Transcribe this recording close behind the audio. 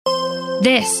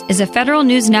This is a Federal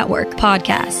News Network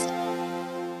podcast.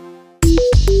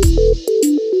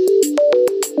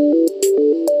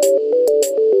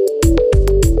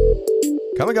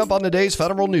 Coming up on today's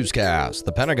Federal Newscast,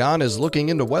 the Pentagon is looking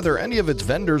into whether any of its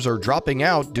vendors are dropping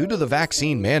out due to the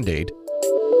vaccine mandate.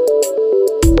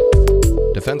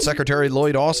 Defense Secretary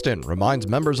Lloyd Austin reminds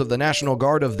members of the National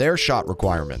Guard of their shot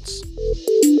requirements.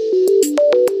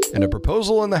 And a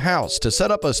proposal in the House to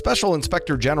set up a special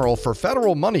inspector general for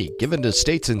federal money given to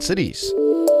states and cities.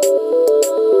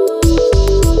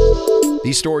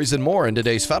 These stories and more in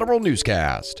today's Federal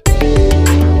Newscast.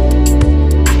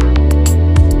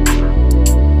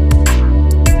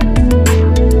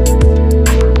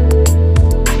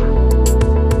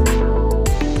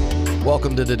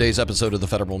 Welcome to today's episode of the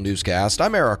Federal Newscast.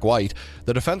 I'm Eric White.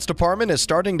 The Defense Department is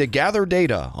starting to gather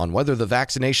data on whether the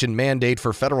vaccination mandate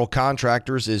for federal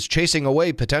contractors is chasing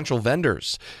away potential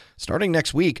vendors. Starting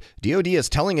next week, DoD is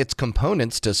telling its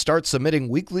components to start submitting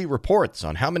weekly reports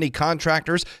on how many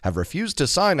contractors have refused to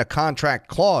sign a contract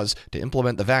clause to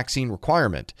implement the vaccine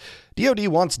requirement. DoD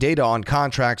wants data on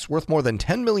contracts worth more than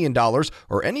 $10 million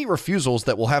or any refusals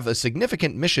that will have a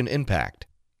significant mission impact.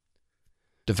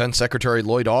 Defense Secretary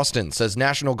Lloyd Austin says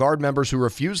National Guard members who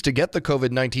refuse to get the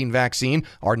COVID-19 vaccine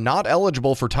are not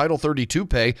eligible for Title 32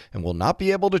 pay and will not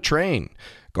be able to train.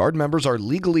 Guard members are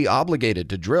legally obligated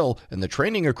to drill, and the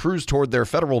training accrues toward their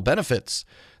federal benefits.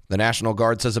 The National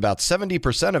Guard says about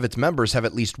 70% of its members have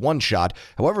at least one shot.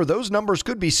 However, those numbers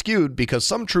could be skewed because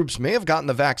some troops may have gotten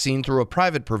the vaccine through a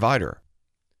private provider.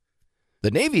 The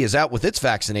Navy is out with its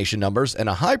vaccination numbers, and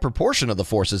a high proportion of the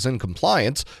force is in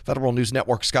compliance. Federal News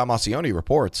Network Scott Maucione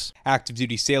reports. Active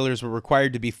duty sailors were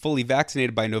required to be fully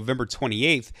vaccinated by November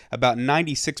 28th. About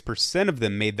 96% of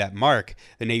them made that mark.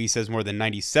 The Navy says more than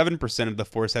 97% of the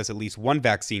force has at least one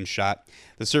vaccine shot.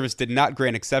 The service did not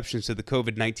grant exceptions to the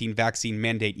COVID-19 vaccine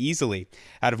mandate easily.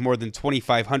 Out of more than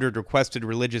 2,500 requested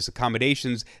religious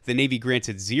accommodations, the Navy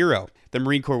granted 0. The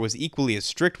Marine Corps was equally as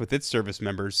strict with its service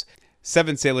members.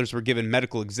 7 sailors were given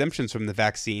medical exemptions from the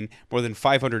vaccine. More than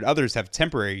 500 others have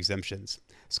temporary exemptions.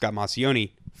 Scott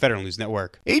Maucione, Federal News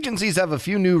Network. Agencies have a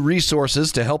few new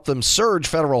resources to help them surge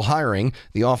federal hiring.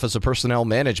 The Office of Personnel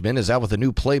Management is out with a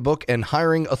new playbook and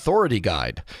hiring authority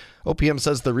guide. OPM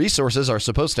says the resources are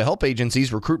supposed to help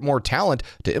agencies recruit more talent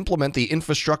to implement the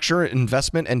Infrastructure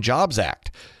Investment and Jobs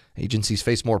Act. Agencies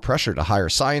face more pressure to hire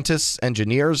scientists,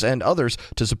 engineers, and others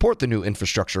to support the new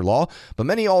infrastructure law, but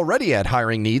many already had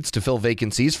hiring needs to fill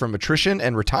vacancies from attrition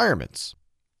and retirements.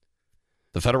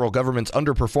 The federal government's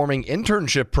underperforming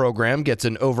internship program gets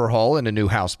an overhaul in a new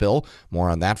House bill. More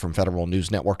on that from Federal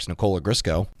News Network's Nicola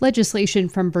Grisco. Legislation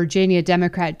from Virginia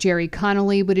Democrat Jerry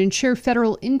Connolly would ensure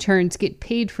federal interns get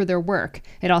paid for their work.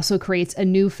 It also creates a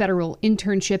new federal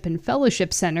internship and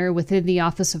fellowship center within the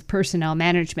Office of Personnel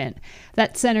Management.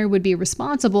 That center would be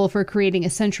responsible for creating a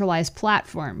centralized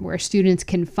platform where students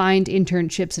can find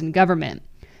internships in government.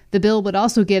 The bill would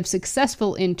also give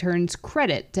successful interns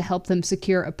credit to help them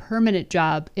secure a permanent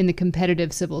job in the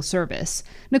competitive civil service.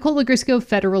 Nicola Grisco,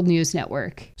 Federal News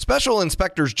Network. Special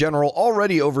Inspectors General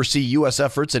already oversee U.S.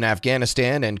 efforts in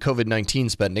Afghanistan and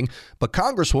COVID-19 spending, but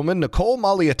Congresswoman Nicole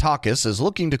Malliotakis is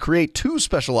looking to create 2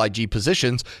 special IG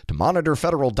positions to monitor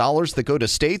federal dollars that go to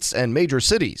states and major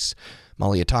cities.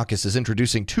 Malliotakis is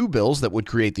introducing 2 bills that would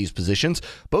create these positions,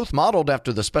 both modeled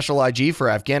after the Special IG for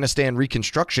Afghanistan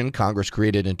Reconstruction Congress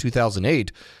created in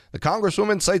 2008. The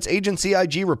Congresswoman cites agency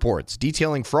IG reports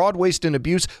detailing fraud, waste, and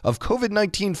abuse of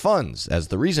COVID-19 funds as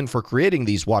the reason for creating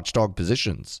these watchdog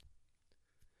positions.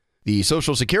 The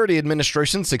Social Security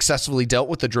Administration successfully dealt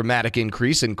with the dramatic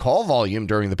increase in call volume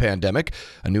during the pandemic.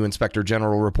 A new Inspector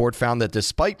General report found that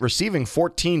despite receiving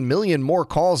 14 million more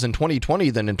calls in 2020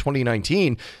 than in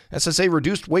 2019, SSA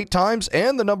reduced wait times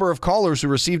and the number of callers who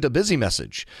received a busy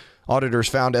message. Auditors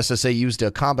found SSA used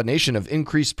a combination of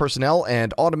increased personnel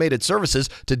and automated services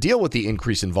to deal with the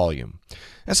increase in volume.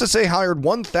 SSA hired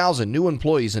 1,000 new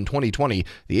employees in 2020.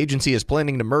 The agency is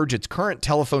planning to merge its current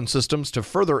telephone systems to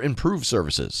further improve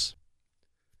services.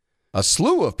 A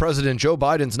slew of President Joe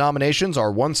Biden's nominations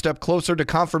are one step closer to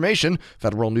confirmation.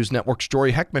 Federal News Network's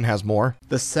Jory Heckman has more.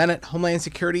 The Senate Homeland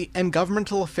Security and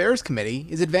Governmental Affairs Committee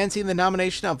is advancing the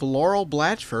nomination of Laurel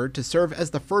Blatchford to serve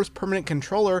as the first permanent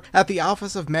controller at the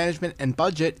Office of Management and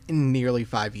Budget in nearly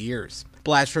 5 years.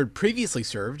 Blatchford previously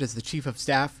served as the Chief of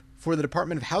Staff for the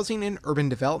Department of Housing and Urban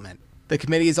Development. The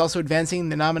committee is also advancing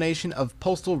the nomination of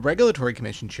Postal Regulatory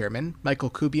Commission Chairman Michael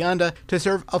Kubianda to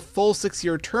serve a full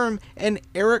 6-year term and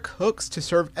Eric Hooks to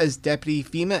serve as Deputy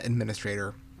FEMA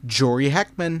Administrator. Jory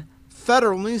Heckman,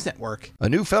 Federal News Network. A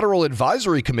new federal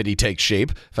advisory committee takes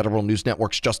shape. Federal News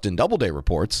Network's Justin Doubleday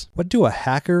reports. What do a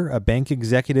hacker, a bank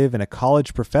executive, and a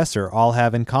college professor all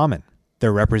have in common?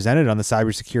 They're represented on the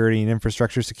Cybersecurity and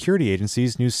Infrastructure Security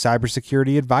Agency's new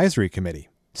Cybersecurity Advisory Committee.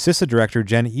 CISA Director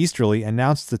Jen Easterly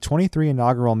announced the 23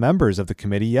 inaugural members of the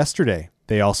committee yesterday.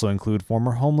 They also include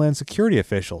former Homeland Security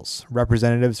officials,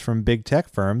 representatives from big tech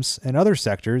firms, and other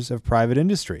sectors of private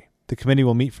industry. The committee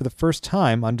will meet for the first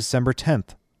time on December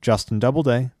 10th. Justin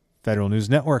Doubleday, Federal News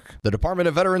Network. The Department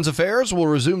of Veterans Affairs will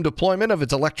resume deployment of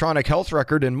its electronic health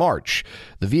record in March.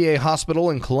 The VA hospital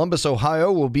in Columbus,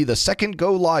 Ohio will be the second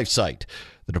go-live site.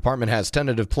 The department has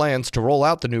tentative plans to roll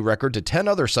out the new record to 10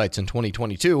 other sites in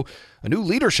 2022. A new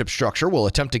leadership structure will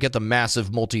attempt to get the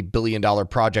massive multi-billion-dollar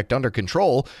project under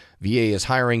control. VA is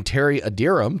hiring Terry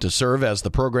Adiram to serve as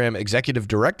the program executive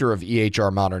director of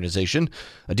EHR modernization.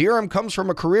 Adiram comes from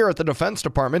a career at the Defense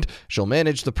Department. She'll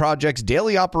manage the project's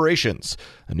daily operations.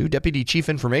 A new deputy chief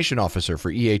information officer for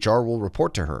EHR will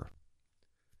report to her.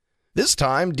 This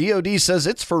time, DoD says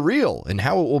it's for real in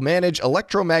how it will manage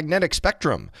electromagnetic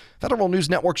spectrum. Federal News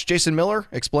Network's Jason Miller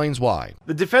explains why.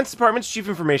 The Defense Department's Chief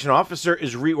Information Officer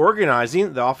is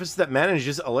reorganizing the office that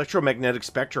manages electromagnetic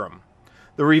spectrum.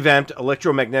 The revamped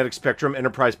Electromagnetic Spectrum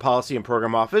Enterprise Policy and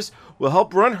Program Office will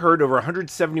help run HERD over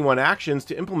 171 actions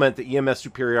to implement the EMS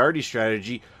superiority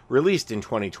strategy released in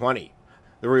 2020.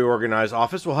 The reorganized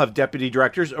office will have deputy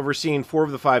directors overseeing 4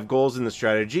 of the 5 goals in the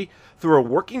strategy through a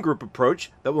working group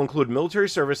approach that will include military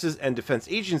services and defense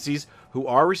agencies who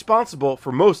are responsible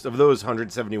for most of those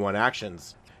 171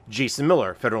 actions. Jason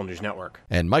Miller, Federal News Network.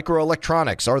 And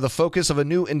microelectronics are the focus of a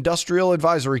new industrial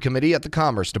advisory committee at the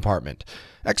Commerce Department.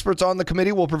 Experts on the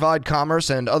committee will provide Commerce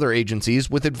and other agencies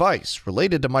with advice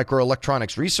related to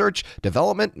microelectronics research,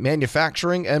 development,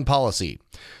 manufacturing, and policy.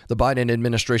 The Biden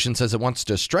administration says it wants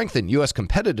to strengthen U.S.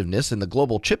 competitiveness in the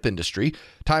global chip industry.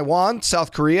 Taiwan,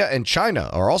 South Korea, and China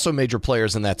are also major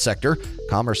players in that sector.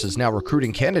 Commerce is now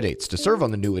recruiting candidates to serve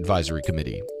on the new advisory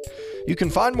committee. You can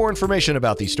find more information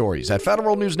about these stories at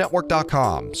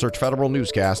federalnewsnetwork.com. Search Federal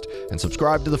Newscast and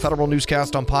subscribe to the Federal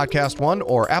Newscast on Podcast One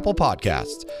or Apple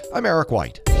Podcasts. I'm Eric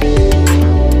White.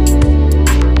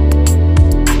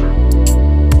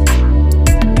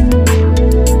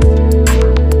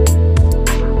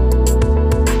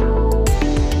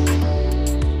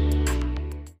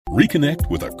 Reconnect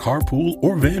with a carpool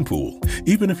or vanpool.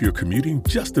 Even if you're commuting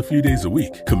just a few days a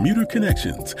week, Commuter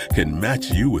Connections can match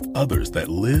you with others that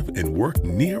live and work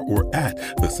near or at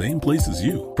the same place as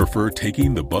you. Prefer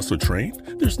taking the bus or train?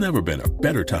 There's never been a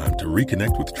better time to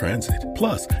reconnect with transit.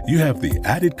 Plus, you have the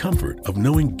added comfort of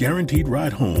knowing Guaranteed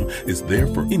Ride Home is there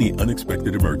for any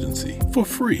unexpected emergency for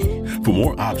free. For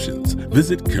more options,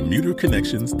 visit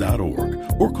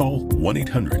commuterconnections.org or call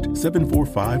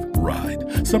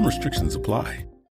 1-800-745-RIDE. Some restrictions apply.